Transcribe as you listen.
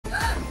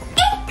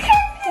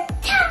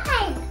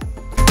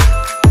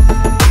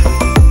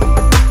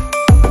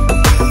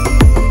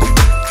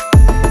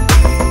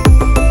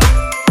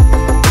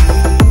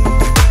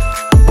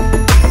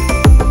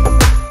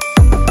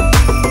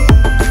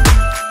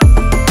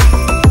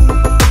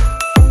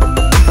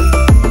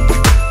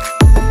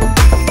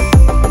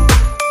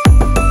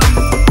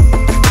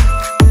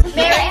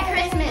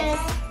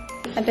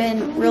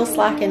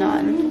slacking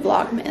on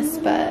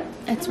Vlogmas, but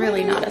it's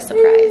really not a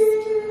surprise.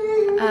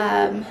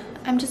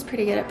 I'm just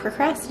pretty good at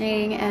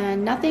procrastinating,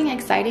 and nothing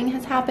exciting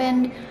has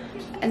happened,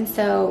 and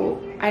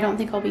so I don't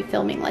think I'll be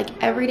filming like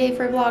every day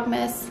for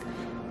Vlogmas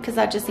because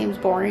that just seems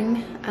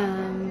boring.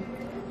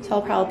 So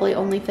I'll probably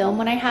only film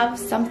when I have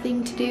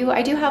something to do.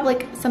 I do have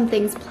like some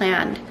things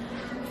planned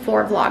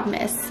for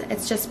Vlogmas.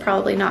 It's just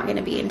probably not going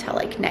to be until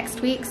like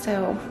next week,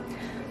 so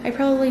I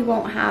probably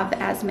won't have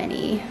as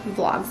many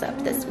vlogs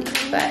up this week.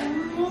 But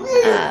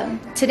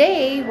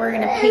today we're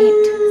gonna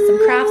paint some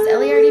crafts.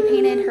 Ellie already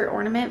painted her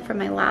ornament from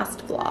my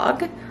last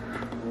vlog.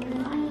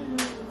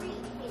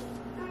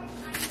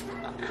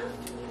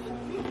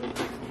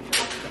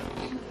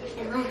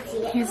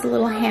 Here's a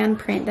little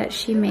handprint that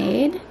she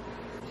made,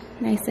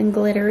 nice and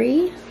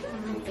glittery.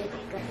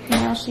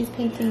 And now she's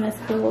painting this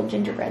cool little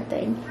gingerbread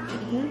thing.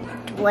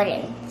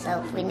 Wooden,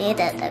 so we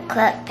needed the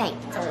acrylic paint,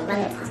 so we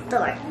went to the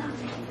store.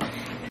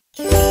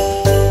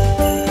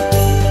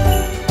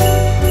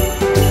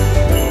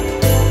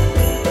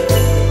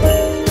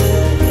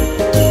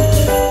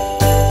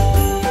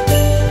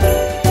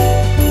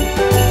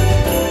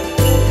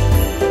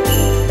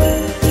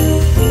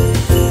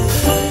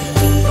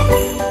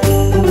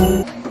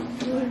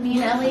 Me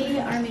and Ellie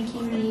are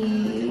making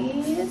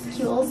these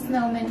cute little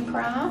snowman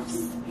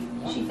crafts.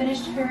 She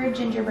finished her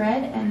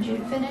gingerbread and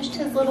Jude finished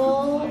his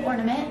little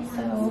ornament,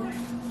 so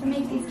we'll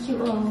make these cute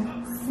little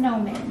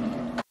snowmen.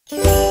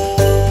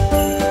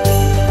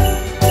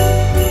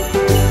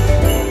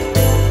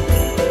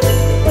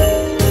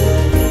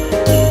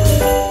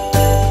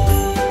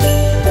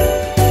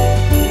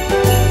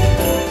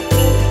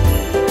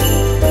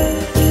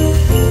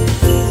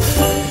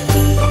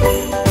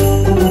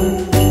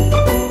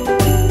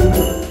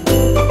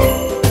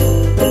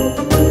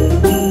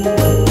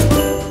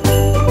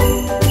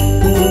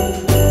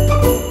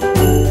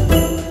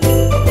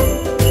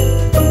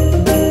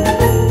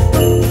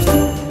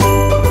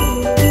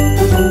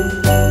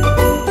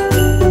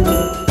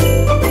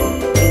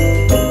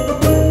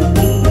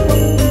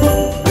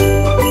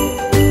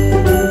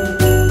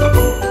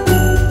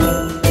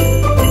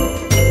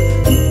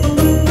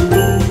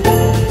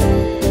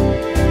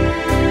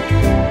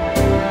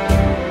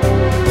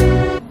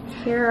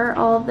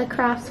 The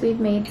crafts we've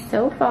made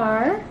so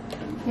far.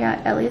 We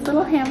got Ellie's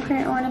little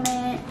handprint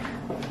ornament,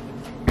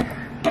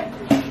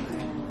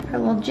 her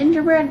little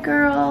gingerbread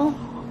girl,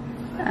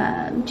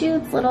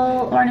 Jude's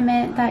little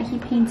ornament that he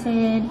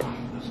painted.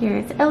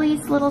 Here's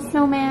Ellie's little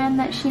snowman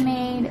that she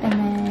made, and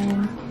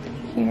then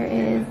here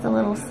is the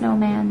little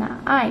snowman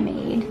that I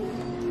made.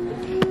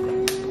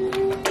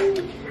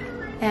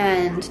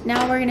 And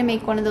now we're gonna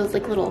make one of those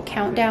like little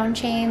countdown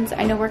chains.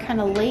 I know we're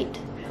kind of late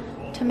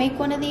to make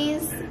one of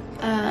these.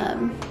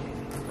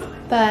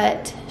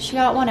 But she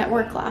got one at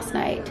work last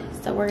night,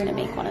 so we're gonna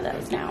make one of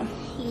those now.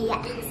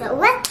 Yeah, so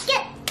let's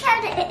get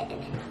started.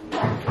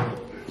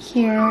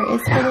 Here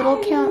is her little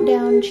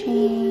countdown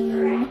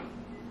chain.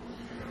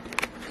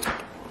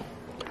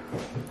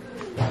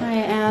 I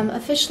am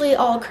officially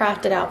all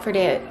crafted out for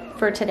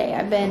today.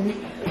 I've been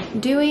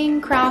doing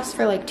crafts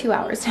for like 2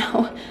 hours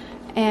now,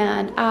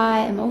 and I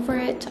am over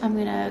it. I'm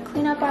gonna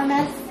clean up our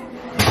mess,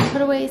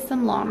 put away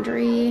some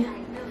laundry,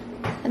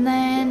 and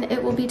then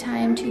it will be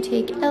time to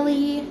take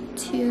Ellie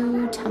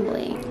to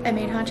tumbling. I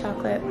made hot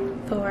chocolate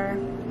for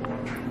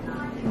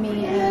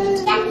me and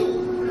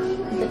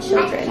the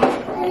children.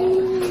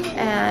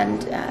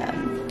 And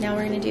now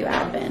we're gonna do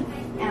Advent.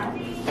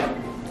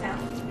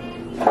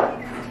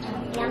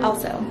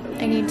 Also,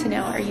 I need to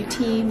know, are you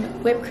team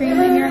whipped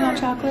cream in your hot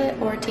chocolate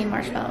or team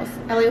marshmallows?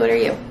 Ellie, what are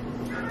you?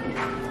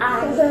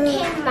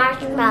 Team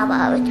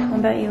marshmallows. What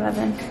about you,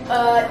 Evan?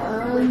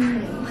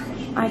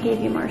 I gave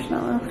you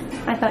marshmallows.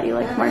 I thought you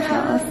liked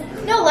marshmallows.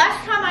 No,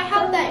 last time I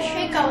had that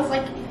shake, I was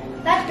like,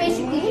 that's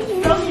basically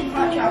frozen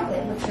hot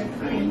chocolate with whipped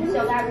cream,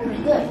 so that would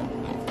be good.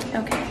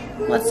 Okay,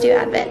 let's do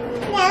Advent.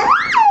 No.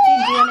 Do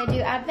you want to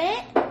do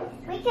Advent?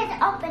 We can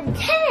open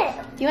two.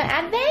 Do you want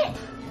Advent?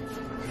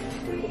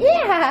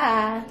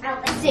 Yeah.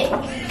 Open Sick.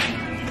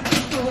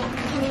 Can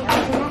we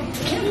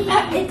open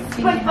that? It's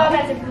SpongeBob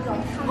as a poodle.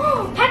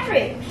 Oh,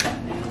 Patrick!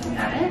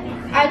 Got it?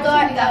 I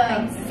got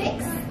line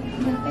 6.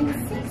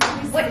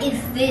 what is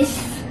this?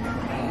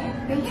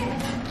 I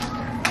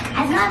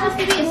thought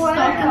it was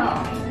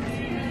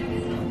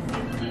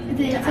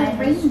It's a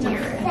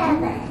reindeer.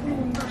 7.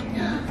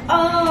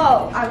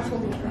 Oh, I was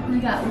holding it. You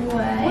got what?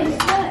 What is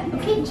that?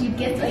 Okay, Jude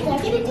gets it. You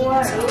get it too.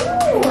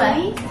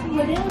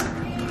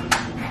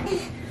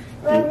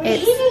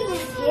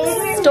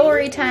 It's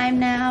story time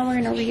now.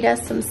 We're gonna read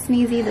us some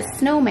Sneezy the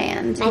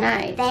Snowman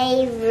tonight. My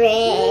favorite.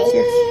 It's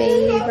your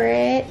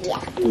favorite?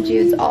 Yeah. And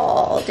Jude's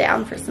all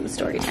down for some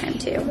story time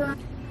too.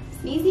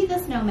 Sneezy the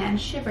Snowman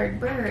shivered.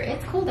 Brr,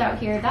 it's cold out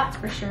here, that's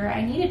for sure.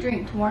 I need a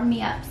drink to warm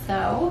me up,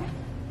 so...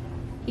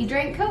 He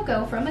drank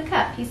cocoa from a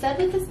cup. He said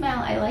with a smile,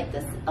 I like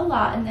this a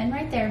lot, and then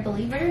right there,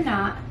 believe it or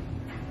not,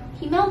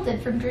 he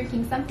melted from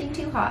drinking something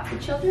too hot. The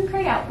children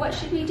cried out, what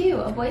should we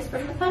do? A voice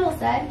from the puddle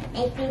said,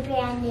 Make me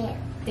brand new.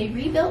 They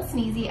rebuilt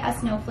Sneezy as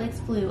snowflakes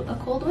flew. A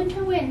cold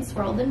winter wind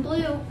swirled and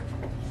blew.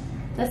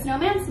 The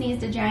snowman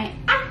sneezed a giant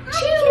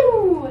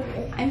achoo!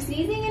 I'm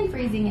sneezing and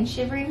freezing and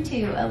shivering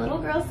too. A little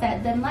girl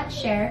said, then let's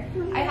share.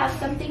 I have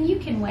something you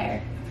can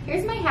wear.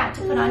 Here's my hat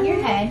to put on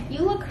your head. You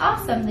look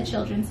awesome, the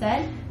children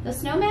said. The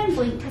snowman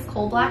blinked his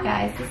coal black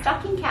eyes. The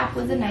stocking cap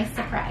was a nice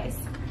surprise.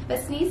 But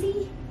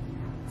Sneezy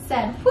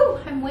said, whew,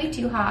 I'm way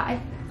too hot.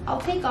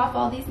 I'll take off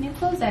all these new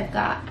clothes I've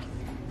got.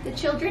 The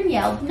children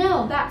yelled,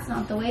 no, that's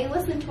not the way.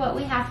 Listen to what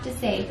we have to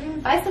say.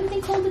 Buy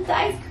something cold at the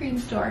ice cream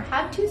store.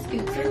 Have 2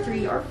 scoops or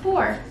 3 or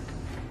 4.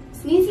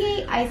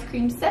 Sneezy ate ice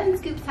cream 7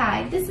 scoops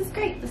high. This is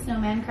great, the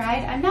snowman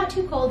cried. I'm not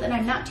too cold and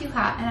I'm not too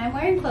hot, and I'm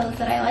wearing clothes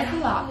that I like a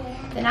lot.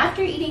 Then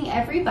after eating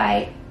every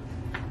bite,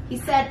 he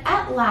said,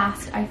 at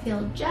last, I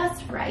feel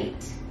just right.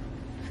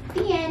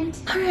 The end.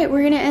 All right,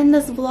 we're gonna end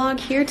this vlog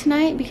here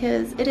tonight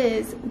because it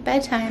is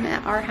bedtime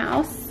at our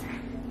house.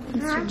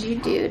 Mr.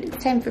 Jude Dude,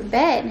 it's time for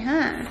bed,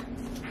 huh?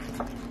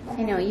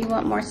 I know, you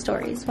want more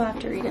stories. We'll have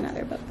to read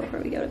another book before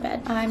we go to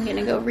bed. I'm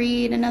gonna go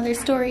read another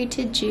story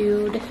to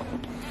Jude.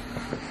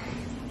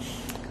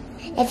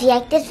 If you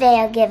like this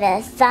video, give it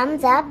a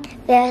thumbs up,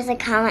 leave us a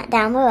comment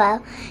down below.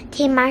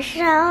 Team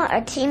Marshmallow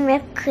or Team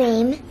Whipped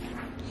Cream,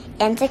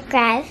 and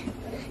subscribe.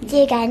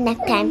 See you guys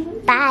next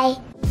time. Bye.